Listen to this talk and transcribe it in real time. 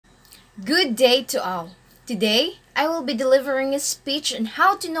Good day to all. Today, I will be delivering a speech on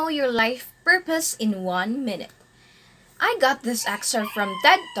how to know your life purpose in 1 minute. I got this excerpt from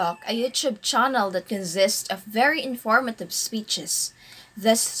TED Talk, a YouTube channel that consists of very informative speeches.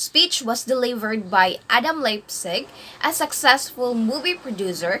 This speech was delivered by Adam Leipzig, a successful movie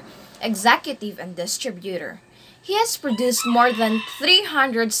producer, executive, and distributor. He has produced more than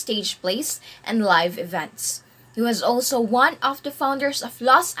 300 stage plays and live events. He was also one of the founders of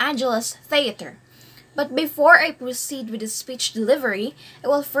Los Angeles Theater. But before I proceed with the speech delivery, I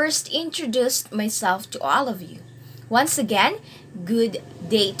will first introduce myself to all of you. Once again, good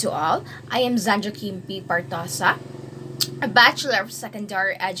day to all. I am Zandra Kim P. Partosa, a Bachelor of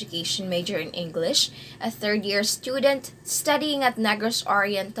Secondary Education major in English, a third-year student studying at Negros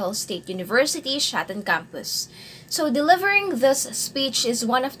Oriental State University, Shatan Campus. So delivering this speech is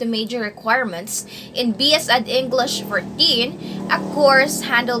one of the major requirements in BS Ed English 14, a course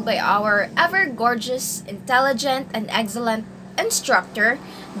handled by our ever-gorgeous, intelligent, and excellent instructor,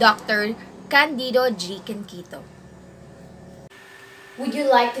 Dr. Candido G. Kenquito. Would you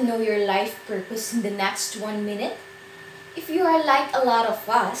like to know your life purpose in the next 1 minute? If you are like a lot of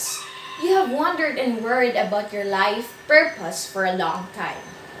us, you have wondered and worried about your life purpose for a long time.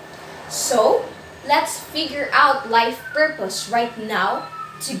 So, let's figure out life purpose right now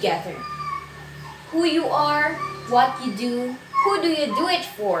together. Who you are, what you do, who do you do it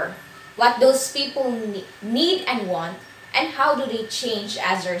for, what those people need and want, and how do they change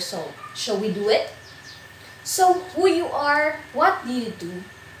as a result. Shall we do it? So, who you are, what do you do,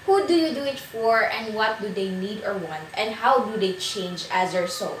 who do you do it for, and what do they need or want, and how do they change as a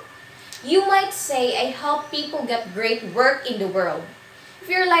result? You might say, I help people get great work in the world. If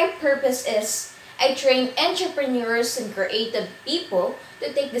your life purpose is, I train entrepreneurs and creative people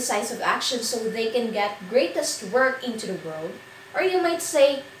to take decisive action so they can get greatest work into the world. Or you might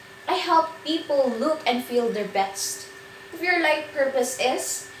say, I help people look and feel their best. If your life purpose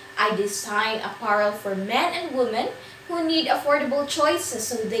is, I design apparel for men and women who need affordable choices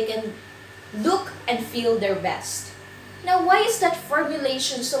so they can look and feel their best. Now, why is that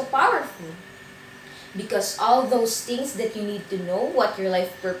formulation so powerful? Because all those things that you need to know what your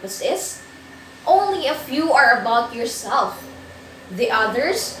life purpose is, only a few are about yourself. The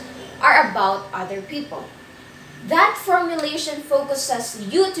others are about other people. That formulation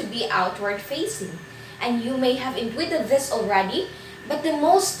focuses you to be outward facing, and you may have intuited this already, but the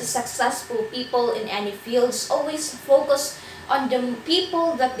most successful people in any fields always focus on the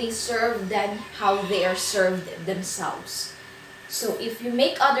people that they serve than how they are served themselves. So if you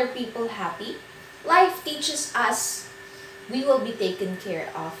make other people happy, life teaches us we will be taken care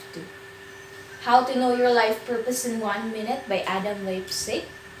of too. How to Know Your Life Purpose in 1 Minute by Adam Leipzig.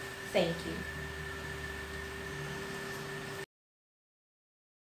 Thank you.